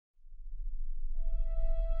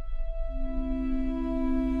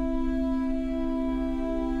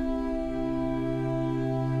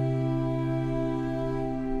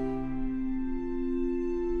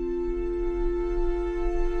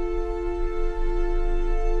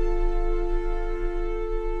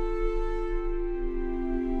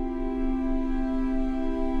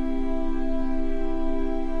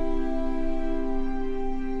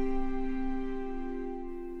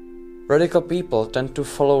Radical people tend to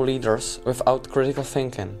follow leaders without critical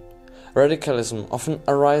thinking. Radicalism often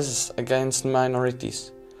arises against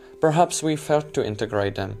minorities. Perhaps we failed to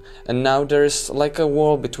integrate them, and now there is like a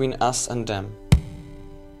wall between us and them.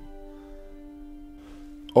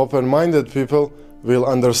 Open-minded people will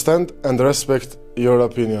understand and respect your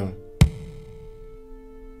opinion.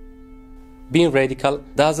 Being radical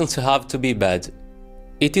doesn't have to be bad.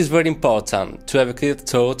 It is very important to have a clear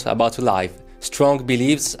thought about life, strong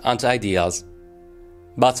beliefs and ideas.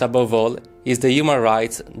 But above all, is the human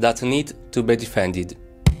rights that need to be defended.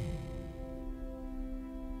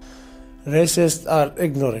 Racists are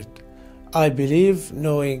ignorant. I believe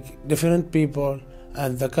knowing different people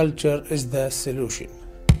and the culture is the solution.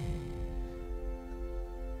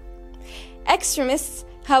 Extremists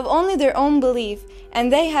have only their own belief,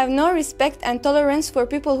 and they have no respect and tolerance for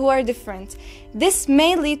people who are different. This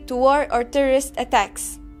may lead to war or terrorist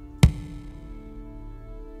attacks.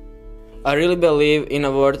 I really believe in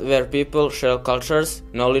a world where people share cultures,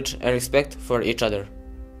 knowledge and respect for each other.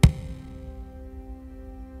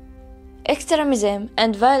 Extremism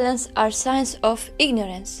and violence are signs of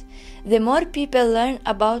ignorance. The more people learn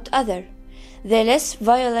about others, the less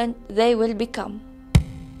violent they will become.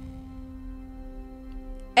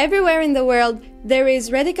 Everywhere in the world, there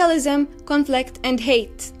is radicalism, conflict, and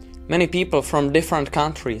hate. Many people from different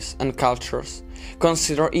countries and cultures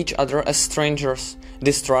consider each other as strangers,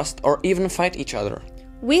 distrust, or even fight each other.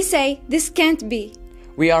 We say this can't be.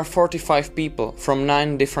 We are 45 people from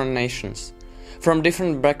 9 different nations, from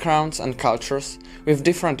different backgrounds and cultures, with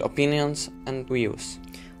different opinions and views.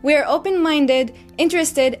 We are open-minded,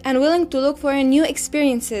 interested, and willing to look for new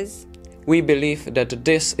experiences. We believe that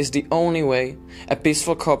this is the only way a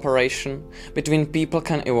peaceful cooperation between people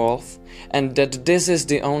can evolve, and that this is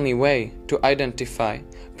the only way to identify,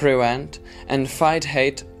 prevent, and fight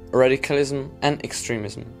hate, radicalism, and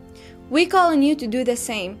extremism. We call on you to do the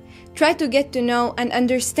same. Try to get to know and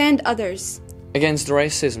understand others. Against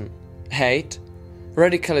racism, hate,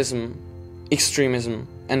 radicalism, extremism,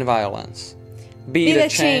 and violence. Be the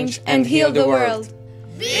change and heal the world.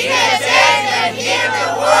 Be the change and heal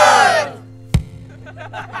the world!